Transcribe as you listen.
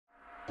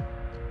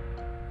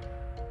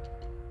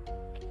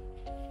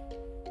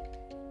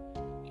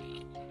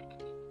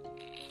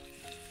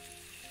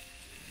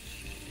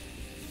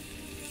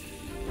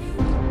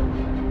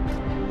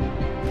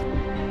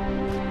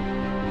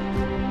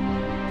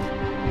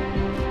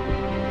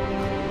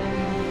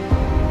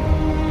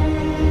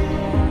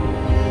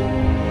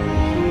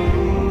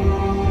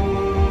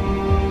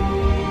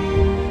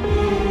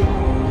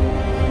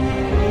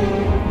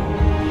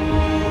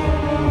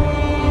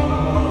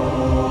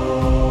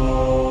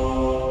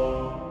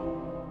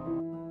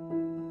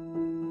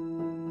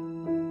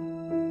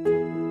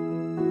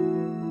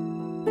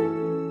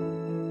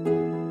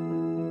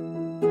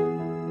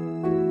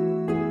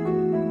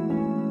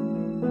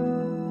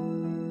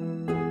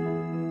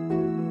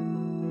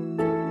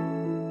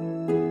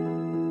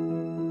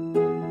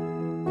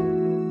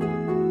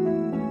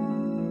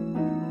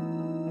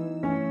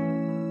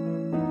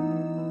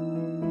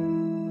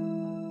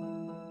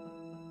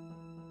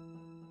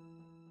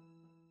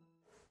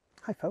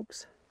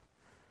folks,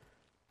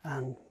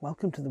 and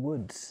welcome to the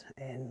woods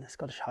in the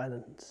Scottish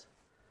Highlands.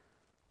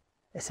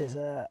 This is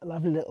a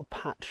lovely little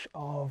patch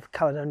of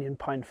Caledonian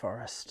pine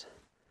forest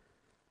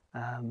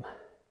in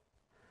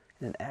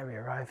an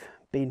area I've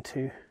been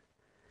to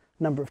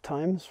a number of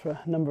times for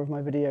a number of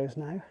my videos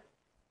now,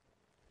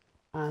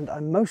 and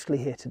I'm mostly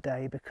here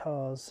today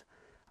because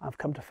I've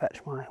come to fetch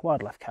my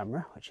wildlife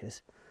camera, which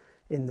is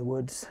in the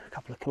woods a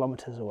couple of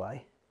kilometres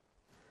away,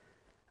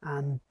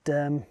 and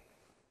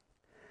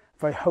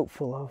very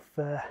hopeful of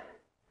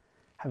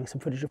having some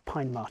footage of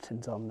pine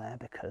martens on there,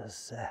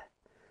 because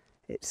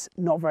it's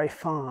not very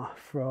far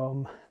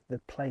from the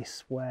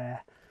place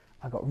where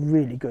I got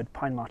really good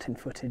pine marten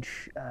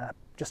footage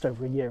just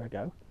over a year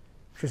ago,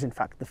 which was in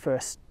fact the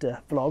first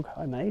vlog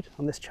I made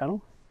on this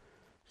channel.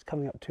 It's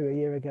coming up to a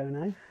year ago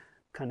now,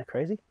 kind of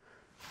crazy.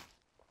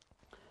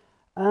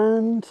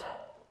 And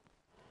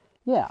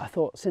yeah, I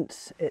thought,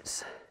 since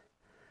it's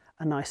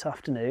a nice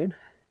afternoon,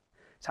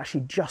 it's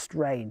actually just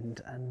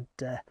rained and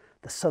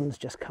the sun's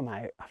just come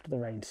out after the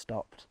rain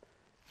stopped,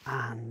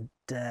 and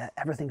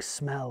everything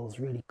smells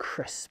really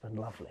crisp and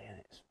lovely, and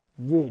it's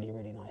really,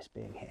 really nice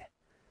being here.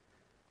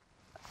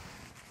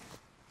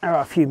 There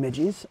are a few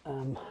midges,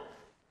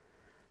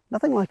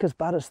 nothing like as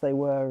bad as they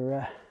were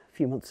a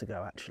few months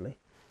ago actually,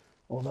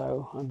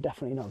 although I'm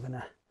definitely not going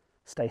to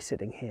stay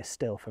sitting here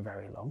still for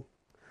very long.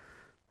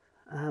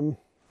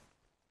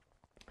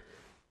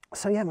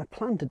 So yeah, my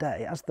plan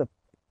today, as the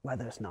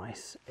weather's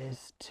nice,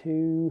 is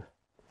to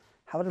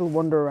have a little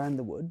wander around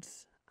the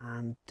woods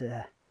and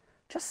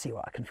just see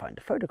what I can find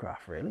to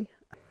photograph, really.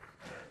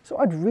 So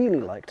I'd really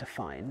like to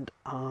find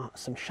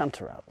some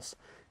chanterelles.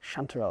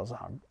 Chanterelles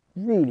are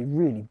really,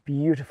 really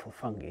beautiful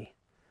fungi,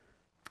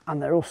 and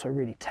they're also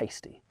really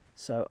tasty.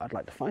 So I'd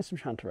like to find some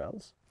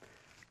chanterelles,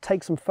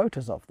 take some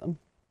photos of them,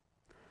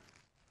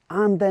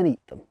 and then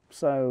eat them.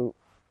 So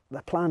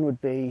the plan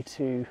would be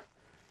to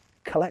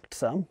collect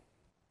some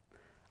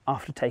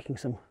after taking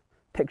some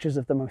pictures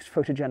of the most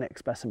photogenic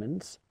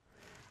specimens,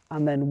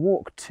 and then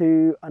walk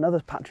to another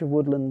patch of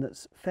woodland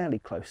that's fairly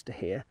close to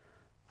here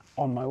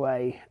on my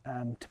way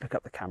to pick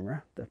up the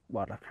camera, the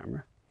wildlife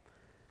camera,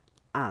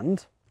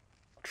 and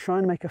try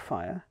and make a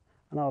fire,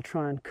 and I'll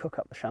try and cook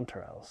up the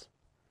chanterelles.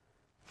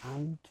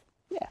 And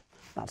yeah,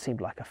 that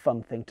seemed like a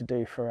fun thing to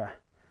do for a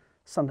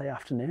Sunday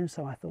afternoon,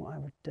 so I thought I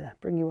would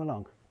bring you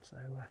along. So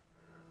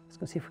let's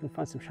go see if we can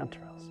find some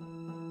chanterelles.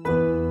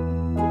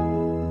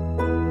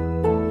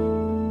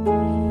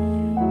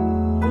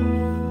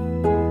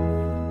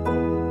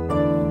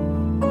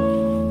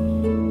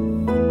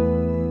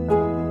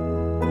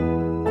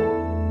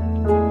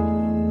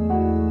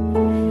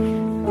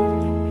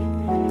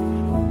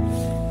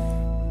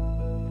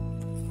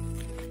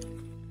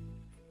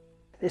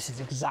 This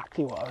is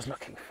exactly what I was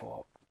looking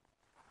for,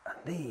 and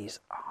these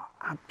are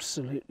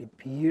absolutely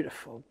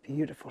beautiful,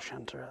 beautiful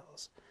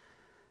chanterelles.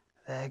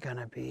 They're going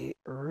to be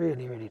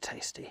really, really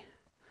tasty.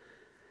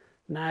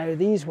 Now,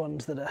 these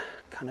ones that are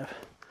kind of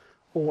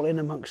all in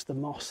amongst the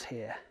moss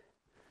here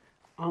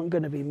aren't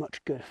going to be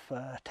much good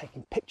for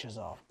taking pictures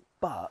of,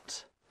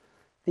 but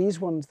these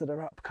ones that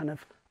are up kind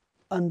of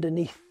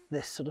underneath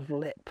this sort of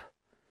lip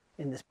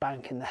in this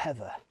bank in the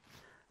heather,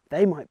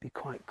 they might be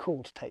quite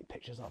cool to take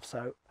pictures of.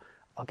 So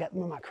I'll get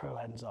my macro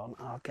lens on,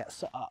 and I'll get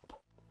set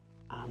up,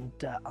 and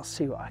I'll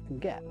see what I can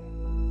get.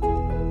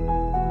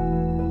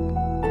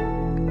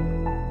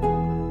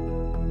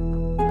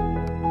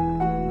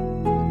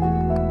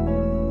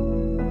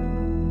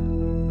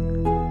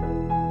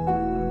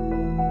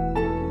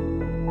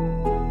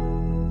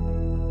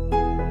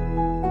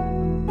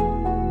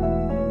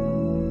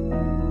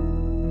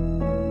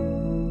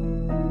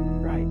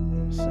 Right,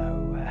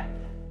 so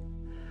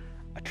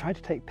I tried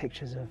to take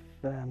pictures of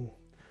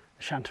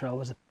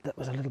chanterelle that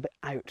was a little bit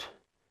out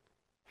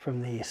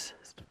from these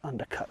sort of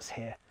undercuts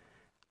here,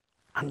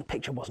 and the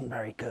picture wasn't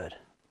very good,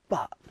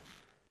 but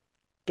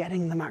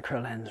getting the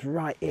macro lens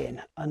right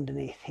in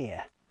underneath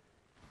here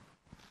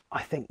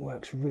I think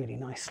works really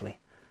nicely,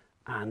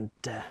 and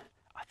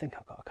I think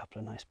I've got a couple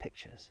of nice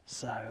pictures.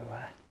 So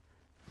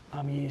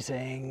I'm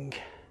using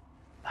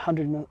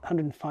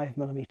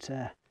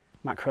 105mm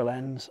macro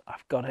lens.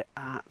 I've got it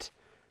at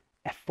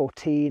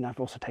f14. I've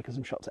also taken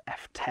some shots at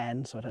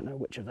f10, so I don't know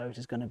which of those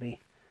is going to be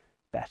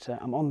better.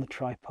 I'm on the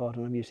tripod,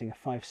 and I'm using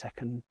a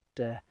 5-second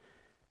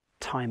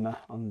timer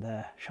on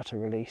the shutter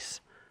release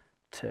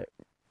to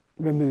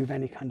remove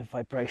any kind of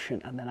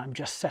vibration, and then I'm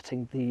just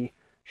setting the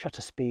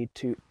shutter speed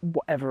to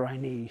whatever I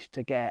need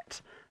to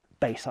get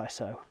base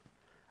ISO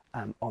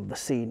on the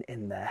scene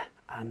in there,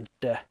 and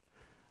at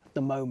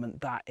the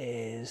moment that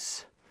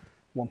is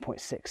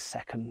 1.6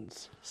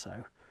 seconds,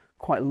 so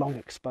quite long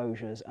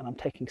exposures, and I'm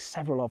taking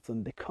several of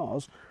them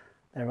because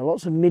there are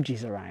lots of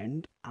midges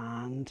around,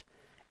 and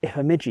if a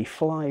midgie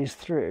flies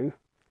through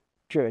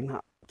during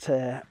that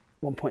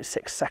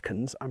 1.6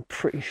 seconds, I'm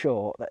pretty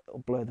sure that it'll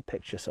blur the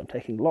picture. So I'm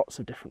taking lots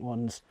of different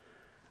ones,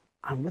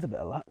 and with a bit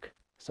of luck,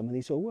 some of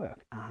these will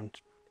work, and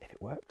if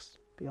it works,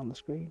 be on the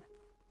screen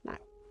now.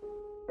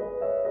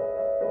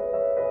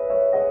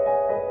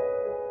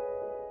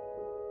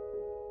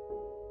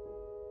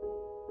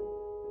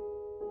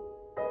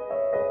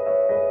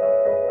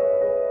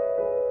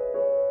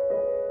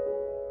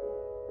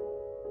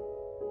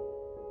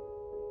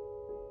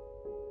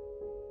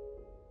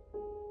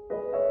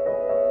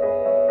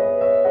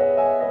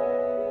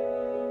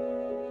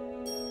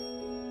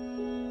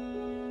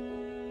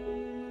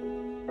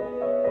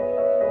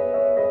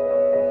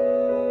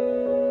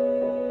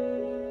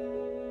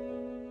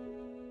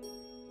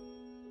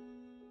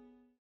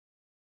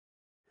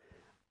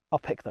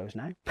 pick those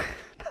now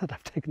that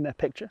I've taken their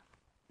picture.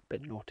 A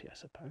bit naughty, I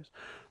suppose,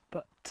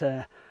 but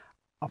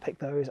I'll pick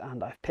those,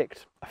 and I've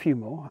picked a few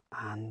more,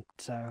 and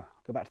so I'll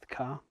go back to the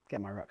car,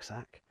 get my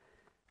rucksack,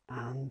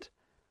 and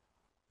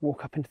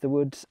walk up into the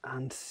woods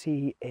and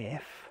see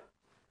if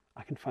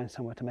I can find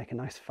somewhere to make a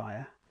nice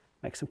fire,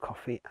 make some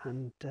coffee,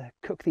 and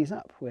cook these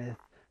up with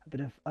a bit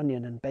of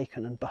onion and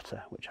bacon and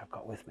butter, which I've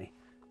got with me,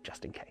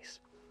 just in case.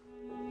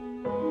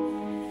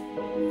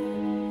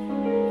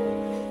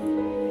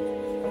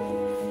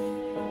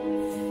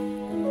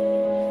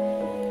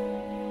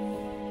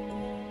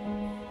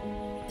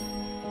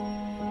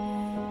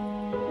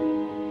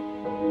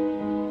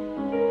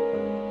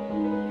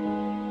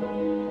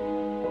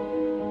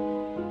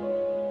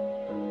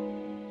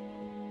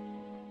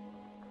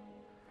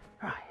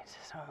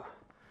 So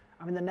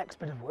I'm in the next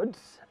bit of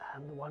woods,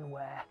 the one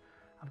where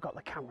I've got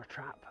the camera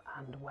trap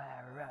and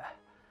where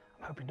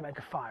I'm hoping to make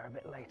a fire a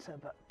bit later,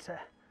 but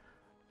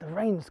the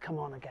rain's come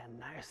on again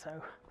now,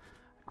 so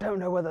I don't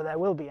know whether there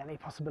will be any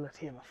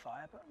possibility of a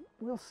fire, but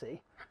we'll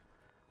see.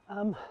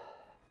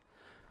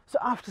 So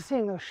after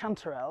seeing those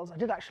chanterelles, I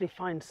did actually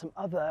find some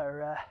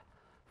other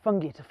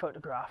fungi to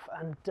photograph,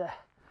 and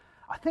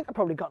I think I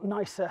probably got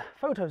nicer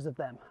photos of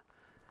them,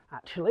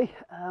 actually.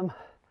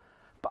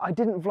 But I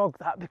didn't vlog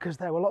that because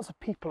there were lots of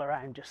people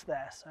around just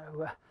there,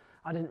 so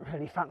I didn't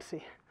really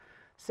fancy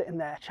sitting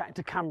there chatting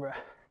to camera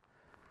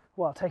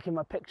while taking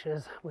my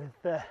pictures with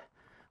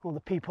all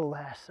the people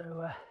there.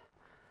 So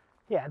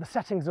yeah, the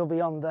settings will be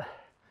on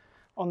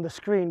the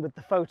screen with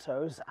the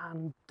photos,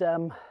 and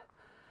I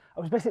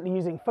was basically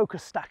using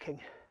focus stacking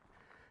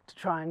to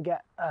try and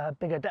get a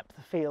bigger depth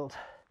of field.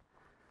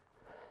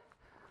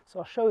 So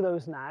I'll show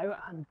those now,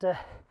 and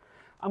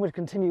I'm going to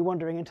continue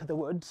wandering into the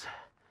woods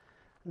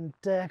and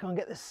go and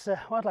get this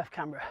wildlife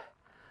camera.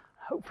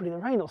 Hopefully the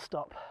rain will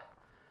stop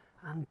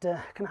and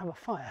can have a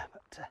fire,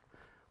 but I'll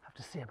have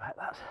to see about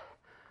that.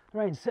 The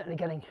rain's certainly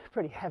getting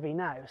pretty heavy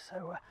now,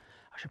 so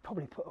I should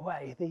probably put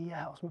away the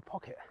Osmo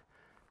Pocket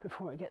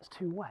before it gets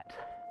too wet.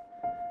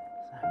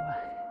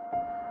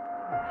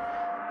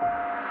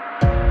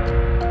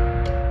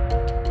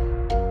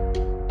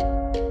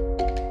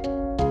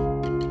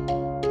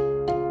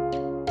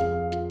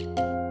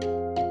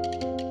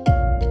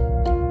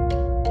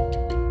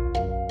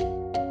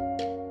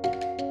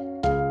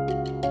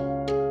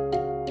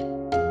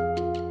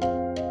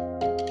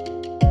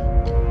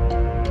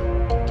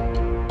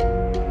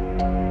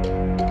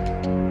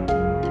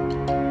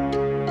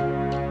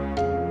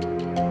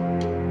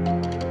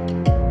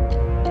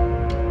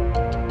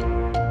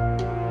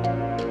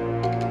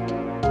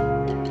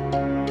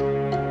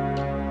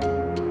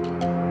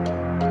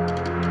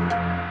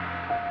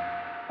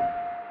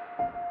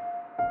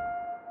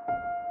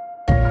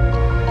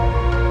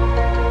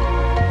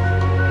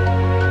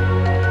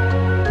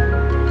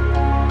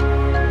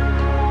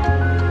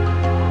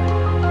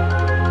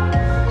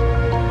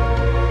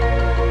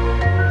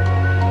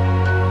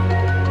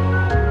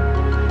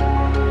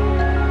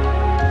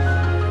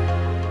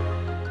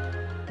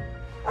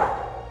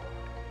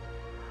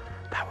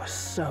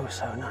 So,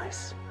 so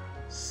nice.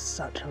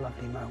 Such a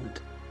lovely moment.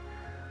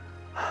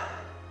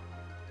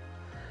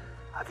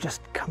 I've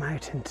just come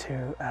out into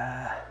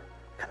a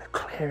kind of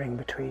clearing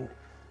between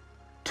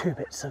two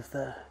bits of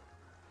the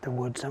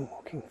woods I'm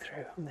walking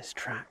through on this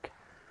track,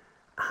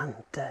 and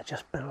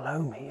just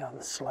below me on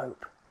the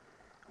slope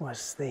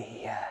was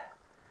the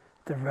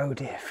roe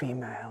deer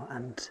female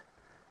and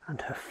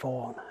her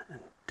fawn, and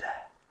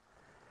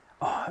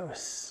it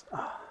was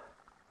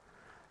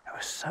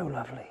so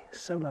lovely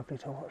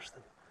to watch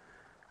them.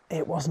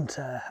 It wasn't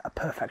a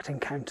perfect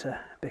encounter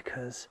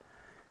because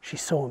she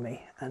saw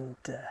me and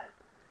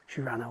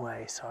she ran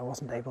away, so I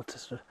wasn't able to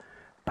sort of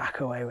back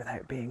away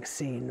without being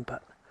seen,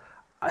 but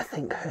I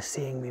think her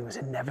seeing me was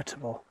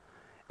inevitable.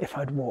 If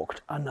I'd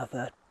walked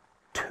another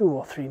 2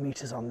 or 3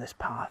 meters on this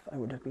path, I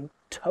would have been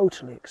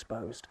totally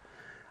exposed,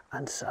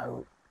 and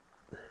so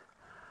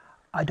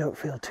I don't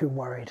feel too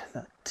worried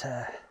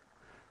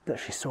that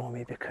she saw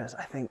me, because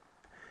I think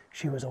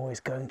she was always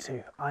going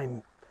to.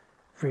 I'm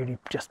really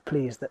just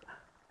pleased that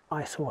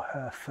I saw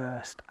her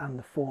first and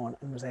the fawn,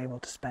 and was able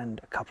to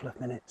spend a couple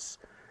of minutes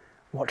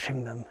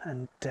watching them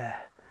and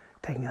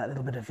taking that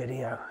little bit of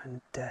video and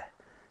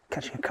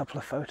catching a couple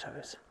of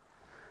photos.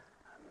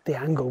 The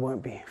angle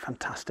won't be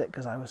fantastic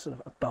because I was sort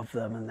of above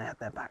them and they had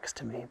their backs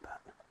to me,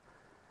 but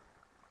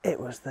it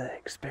was the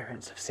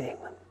experience of seeing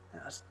them.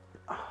 It was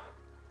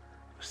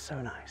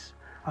so nice.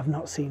 I've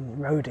not seen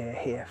roe deer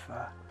here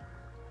for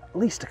at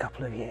least a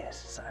couple of years,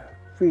 so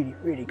really,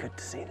 really good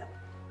to see them.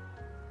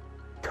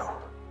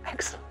 Oh,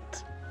 excellent.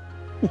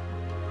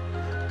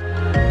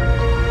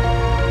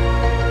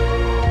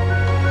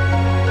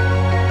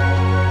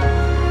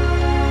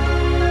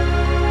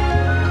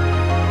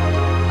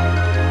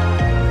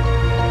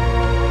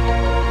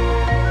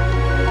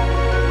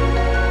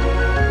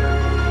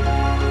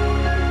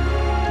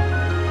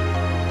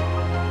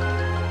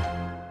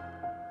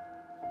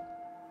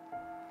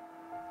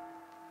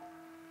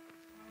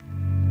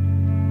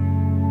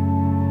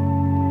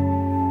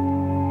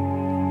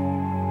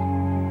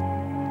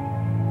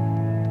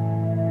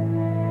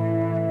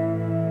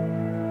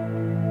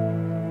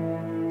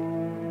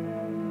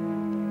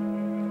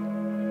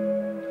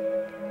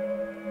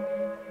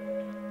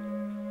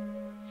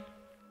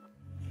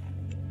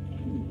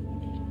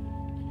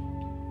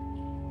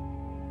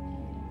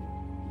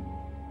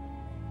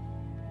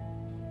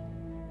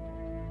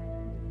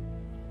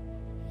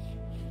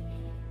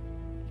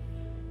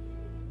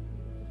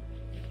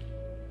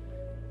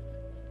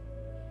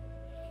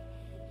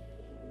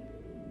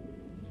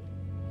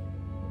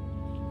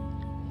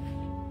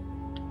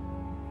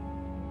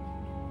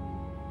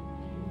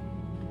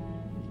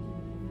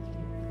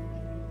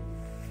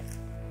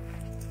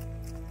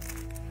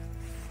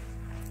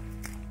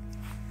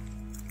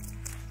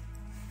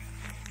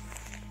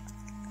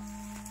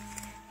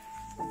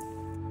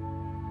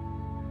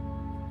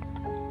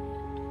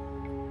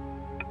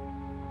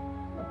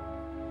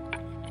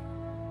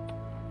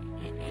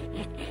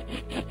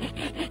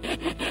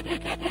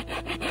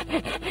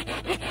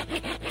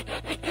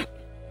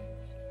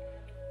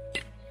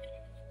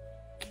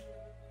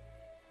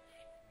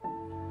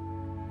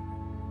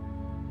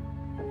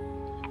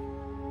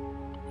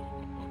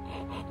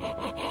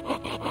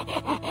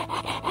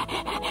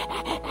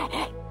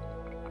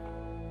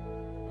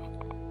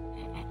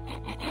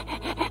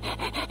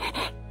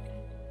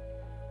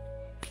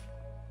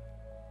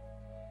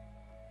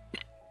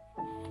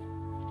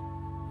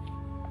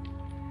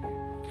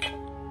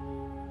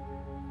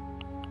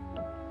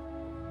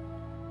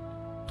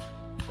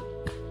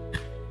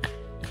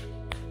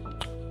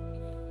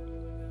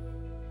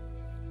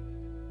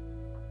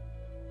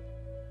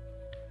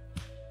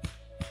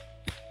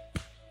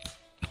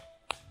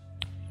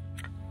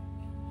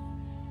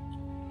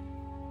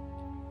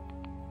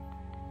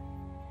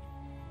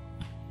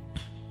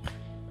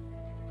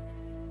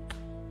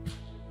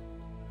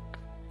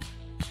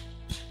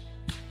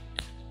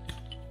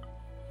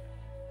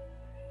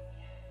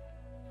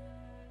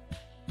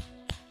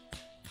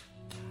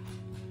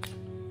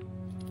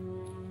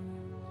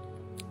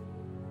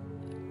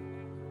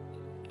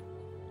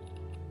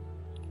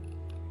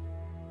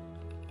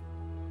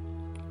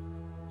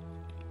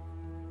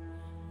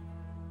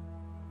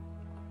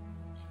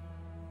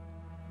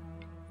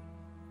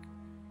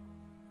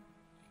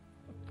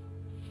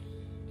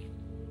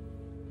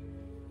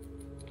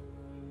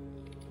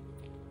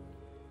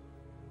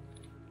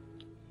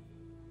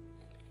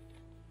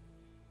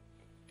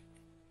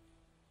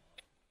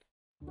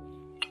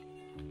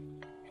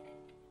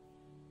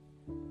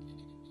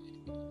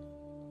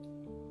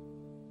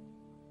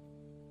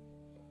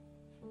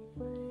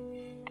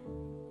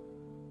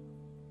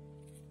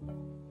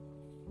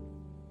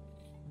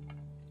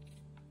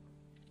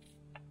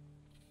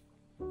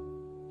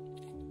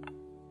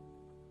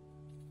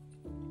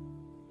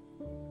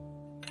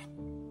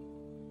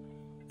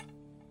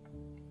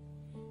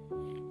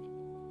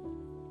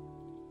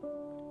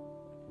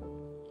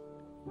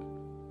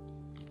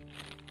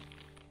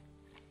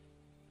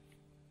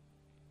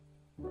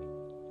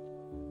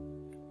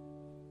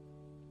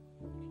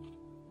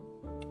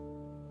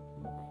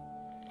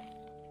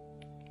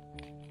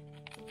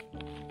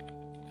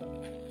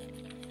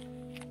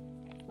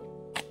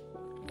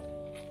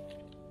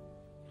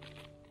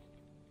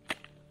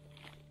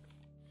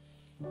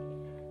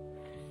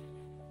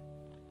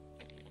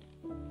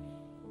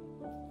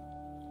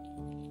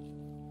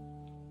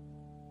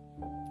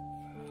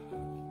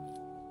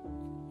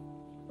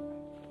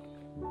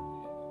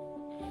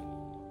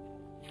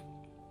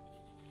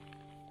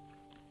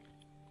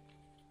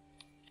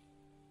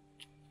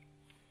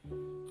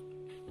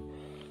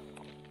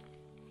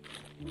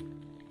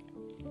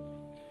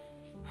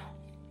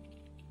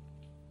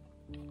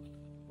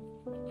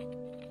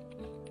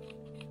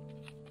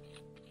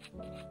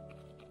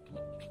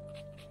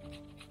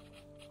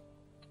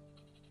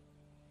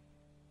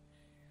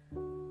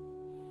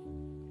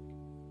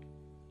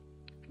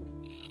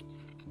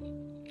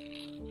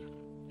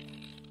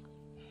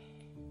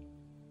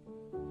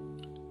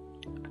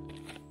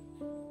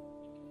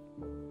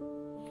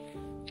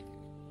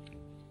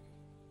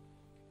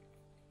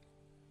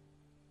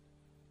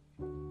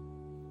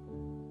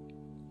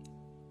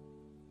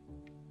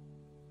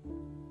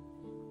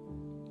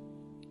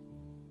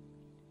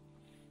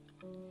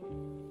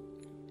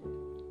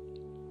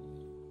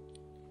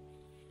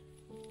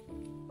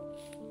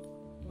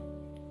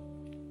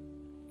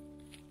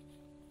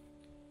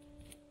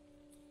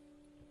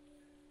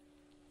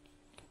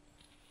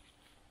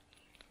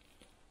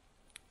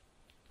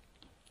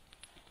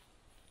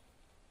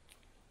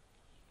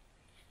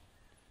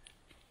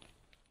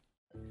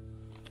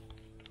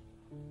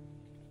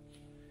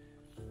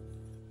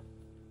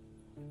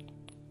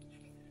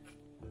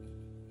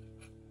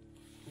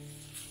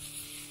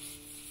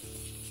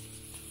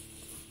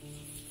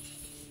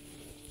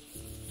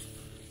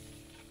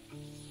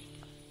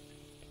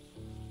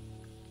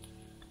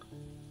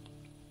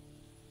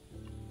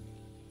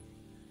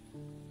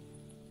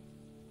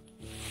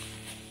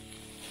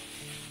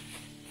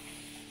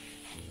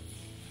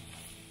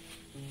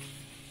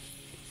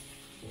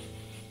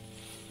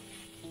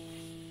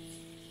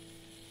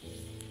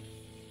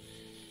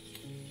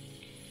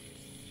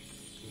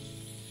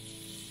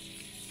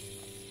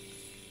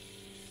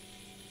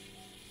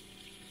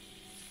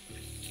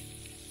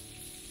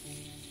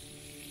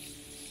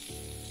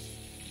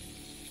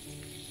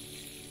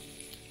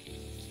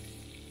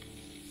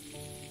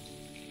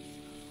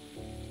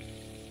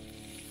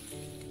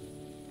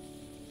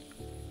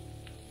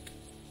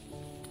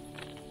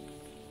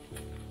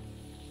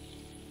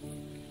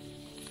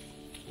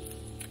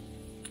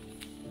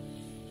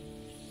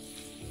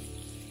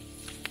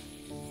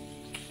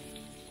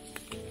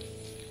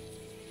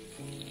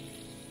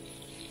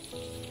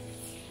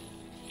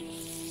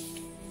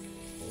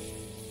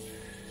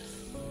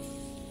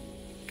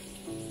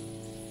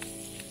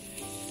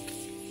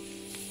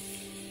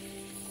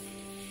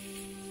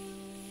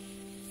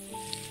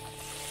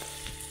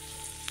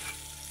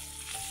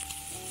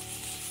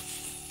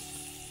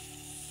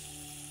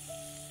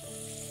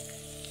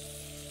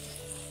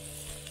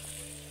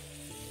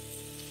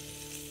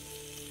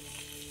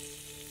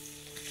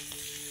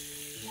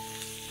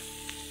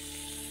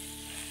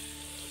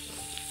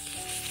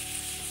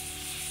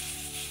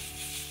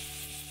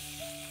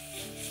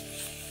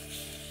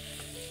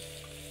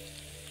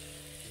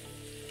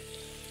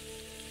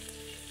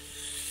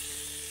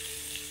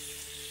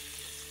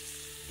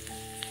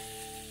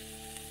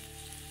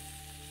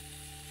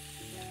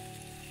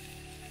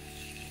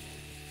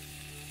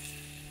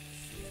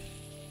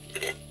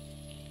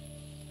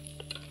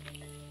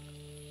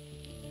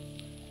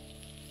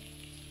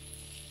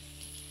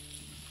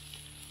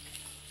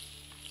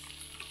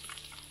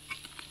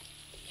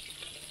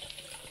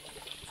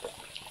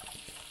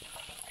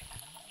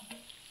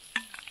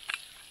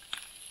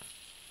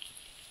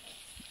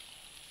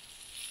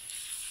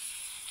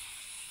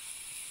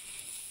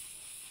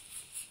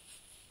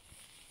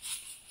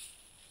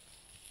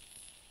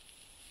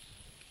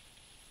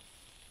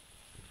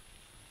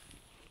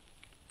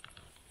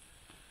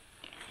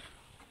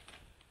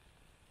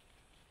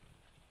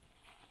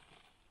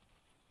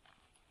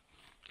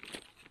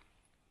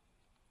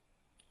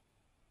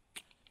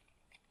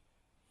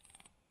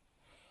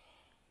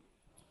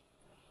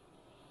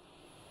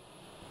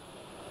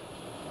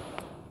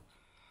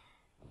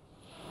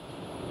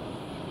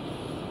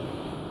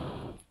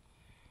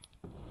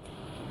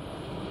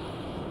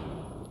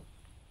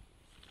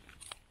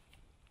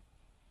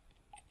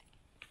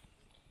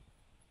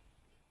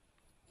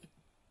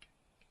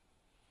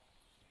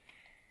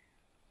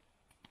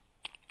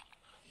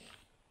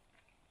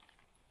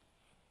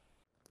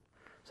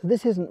 So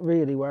this isn't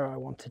really where I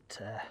wanted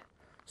to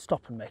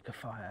stop and make a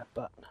fire,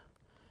 but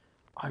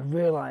I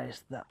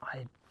realised that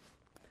I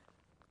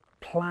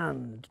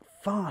planned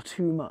far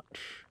too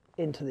much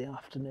into the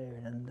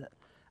afternoon, and that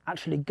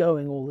actually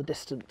going all the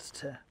distance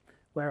to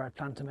where I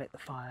planned to make the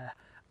fire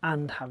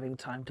and having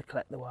time to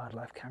collect the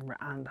wildlife camera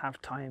and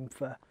have time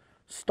for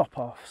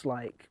stop-offs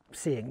like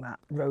seeing that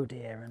roe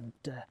deer and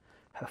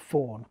her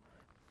fawn,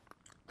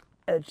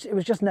 it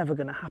was just never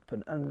going to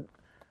happen. And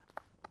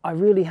I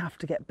really have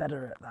to get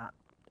better at that,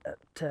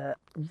 at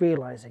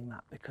realising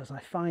that, because I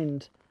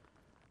think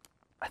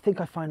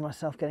I find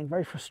myself getting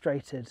very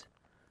frustrated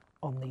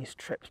on these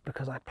trips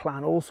because I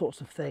plan all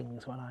sorts of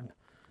things when I'm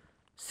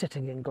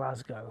sitting in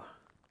Glasgow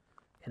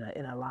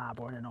in a lab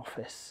or in an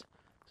office,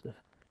 sort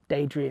of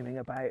daydreaming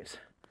about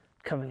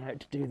coming out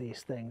to do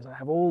these things. I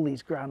have all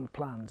these grand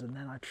plans and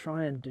then I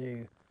try and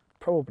do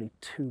probably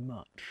too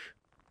much.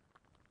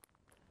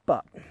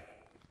 But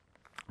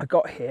I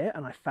got here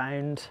and I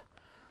found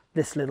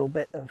this little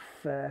bit of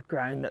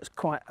ground that's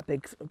quite a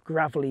big sort of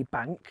gravelly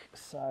bank,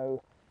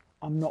 so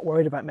I'm not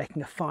worried about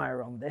making a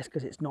fire on this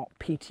because it's not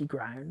peaty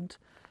ground.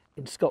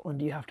 In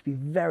Scotland you have to be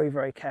very,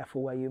 very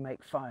careful where you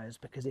make fires,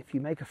 because if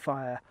you make a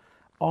fire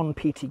on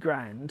peaty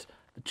ground,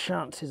 the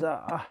chances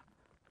are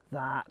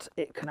that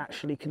it can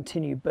actually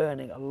continue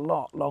burning a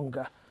lot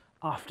longer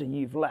after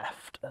you've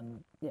left,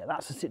 and yeah,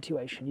 that's a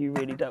situation you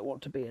really don't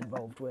want to be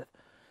involved with.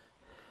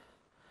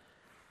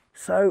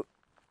 So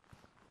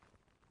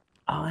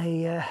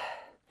I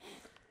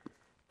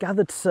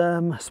gathered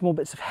some small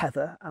bits of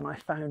heather and I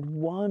found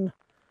one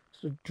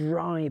sort of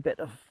dry bit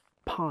of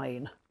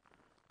pine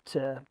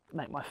to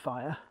make my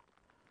fire,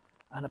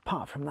 and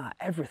apart from that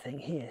everything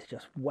here is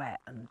just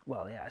wet. And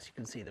well, yeah, as you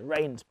can see the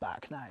rain's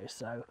back now,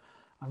 so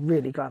I'm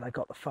really glad I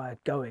got the fire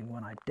going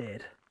when I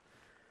did.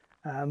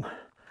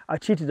 I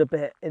cheated a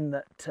bit in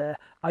that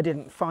I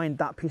didn't find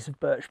that piece of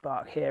birch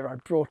bark here. I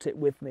brought it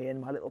with me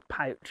in my little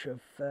pouch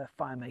of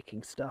fire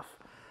making stuff.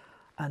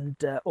 And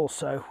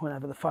also,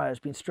 whenever the fire's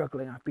been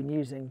struggling, I've been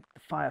using the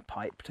fire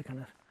pipe to kind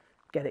of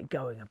get it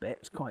going a bit.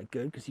 It's quite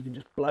good because you can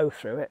just blow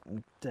through it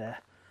and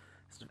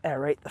sort of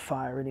aerate the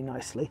fire really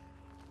nicely.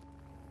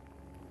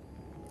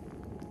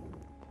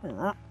 Like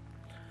that.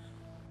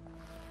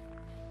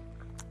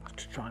 I'll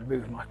just try and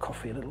move my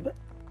coffee a little bit.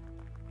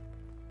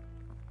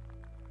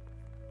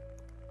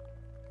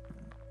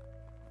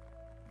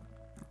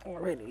 Oh,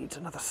 it really needs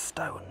another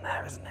stone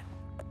there, isn't it?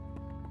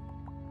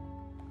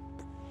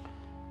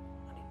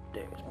 Do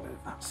is move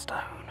that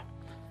stone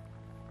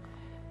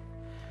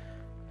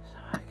so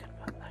I can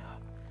put that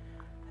up.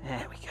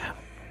 There we go.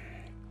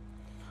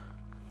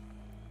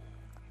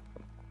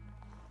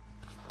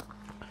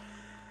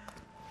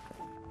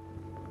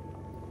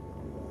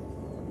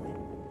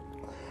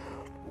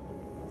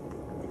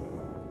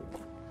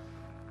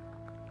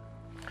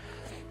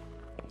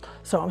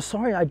 So I'm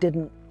sorry I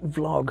didn't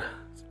vlog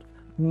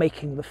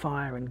making the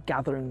fire and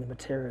gathering the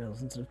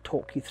materials and sort of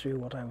talk you through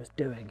what I was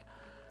doing.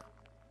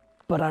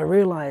 But I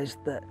realised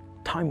that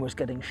time was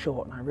getting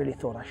short and I really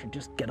thought I should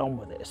just get on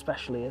with it,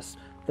 especially as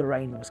the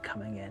rain was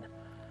coming in.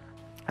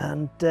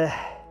 And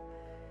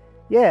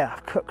yeah,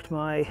 I've cooked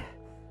my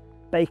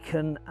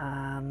bacon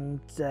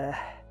and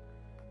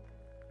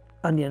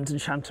onions and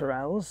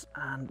chanterelles,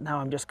 and now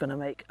I'm just going to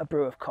make a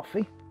brew of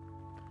coffee.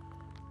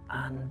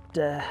 And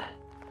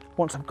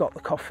once I've got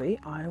the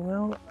coffee, I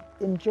will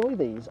enjoy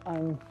these.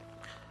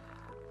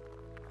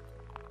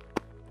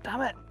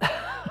 Damn it!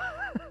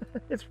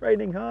 It's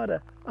raining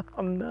harder.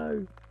 Oh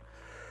no.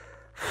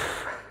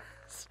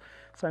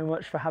 So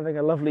much for having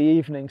a lovely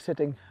evening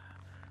sitting,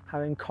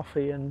 having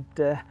coffee and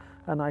a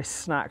nice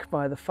snack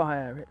by the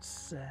fire.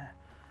 It's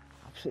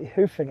absolutely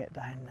hoofing it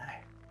down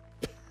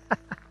now.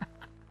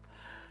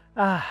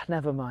 Ah,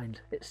 never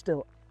mind. It's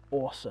still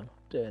awesome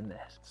doing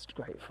this. It's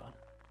great fun.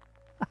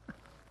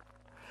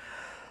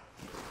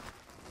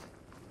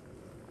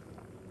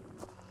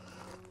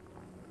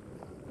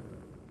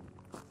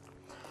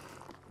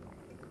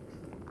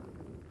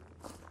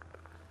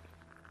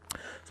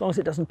 As long as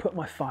it doesn't put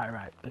my fire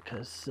out,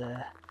 because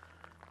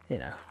you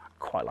know, I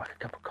quite like a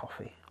cup of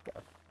coffee. Got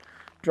to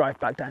drive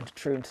back down to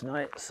Troon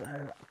tonight, so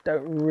I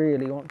don't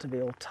really want to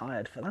be all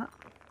tired for that.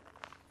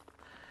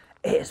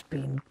 It's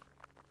been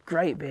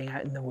great being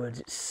out in the woods.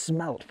 It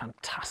smelt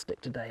fantastic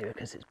today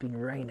because it's been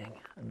raining,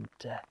 and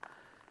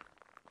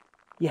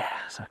yeah,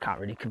 so I can't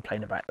really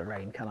complain about the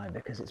rain, can I?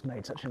 Because it's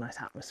made such a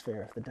nice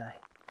atmosphere of the day.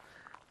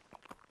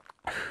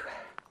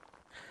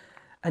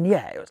 And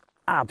yeah, it was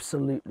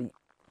absolutely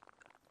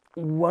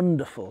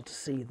wonderful to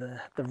see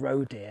the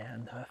roe deer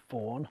and her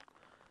fawn,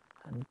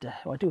 and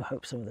well, I do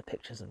hope some of the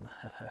pictures of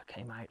her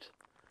came out.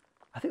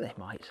 I think they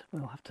might.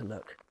 We'll have to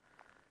look.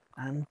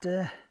 And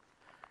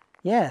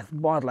yeah, the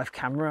wildlife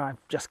camera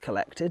I've just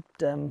collected.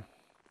 I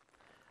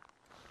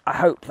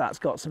hope that's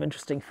got some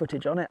interesting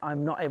footage on it.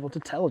 I'm not able to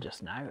tell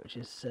just now, which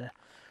is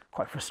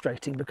quite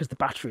frustrating because the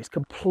battery's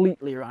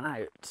completely run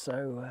out.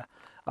 So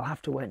I'll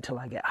have to wait until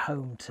I get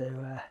home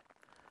to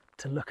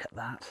look at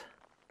that.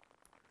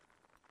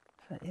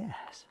 But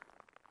yes,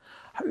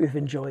 I hope you've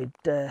enjoyed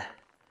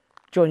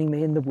joining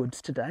me in the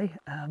woods today.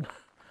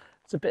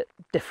 It's a bit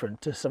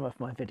different to some of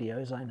my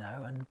videos, I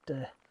know, and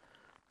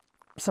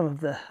some of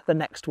the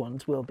next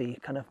ones will be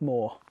kind of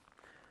more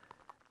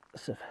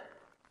sort of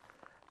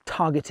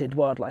targeted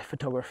wildlife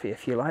photography,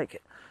 if you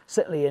like.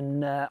 Certainly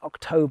in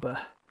October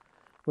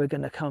we're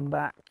going to come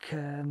back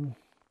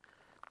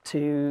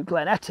to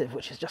Glen Etive,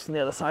 which is just on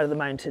the other side of the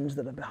mountains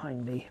that are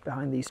behind me,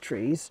 behind these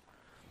trees,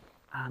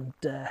 and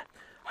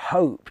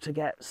hope to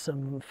get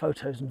some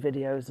photos and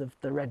videos of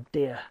the red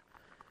deer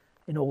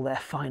in all their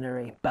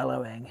finery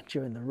bellowing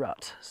during the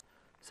rut.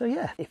 So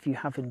yeah, if you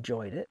have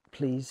enjoyed it,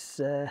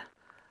 please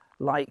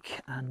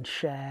like and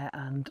share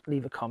and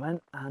leave a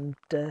comment, and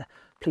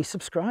please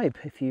subscribe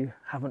if you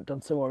haven't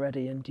done so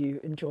already and you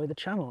enjoy the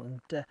channel.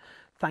 And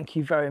thank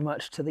you very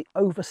much to the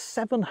over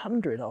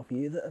 700 of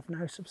you that have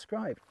now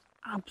subscribed.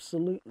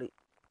 Absolutely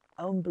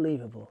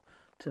unbelievable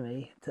to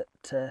me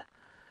that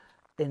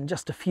in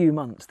just a few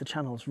months the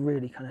channel's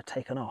really kind of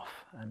taken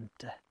off, and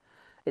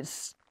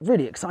it's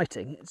really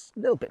exciting. It's a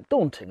little bit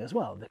daunting as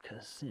well,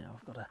 because you know,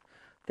 I've got to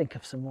think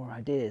of some more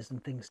ideas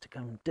and things to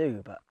come and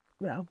do, but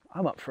you know,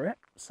 I'm up for it.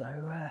 So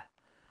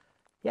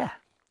yeah,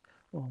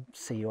 we'll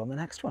see you on the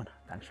next one.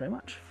 Thanks very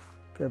much.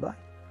 Goodbye.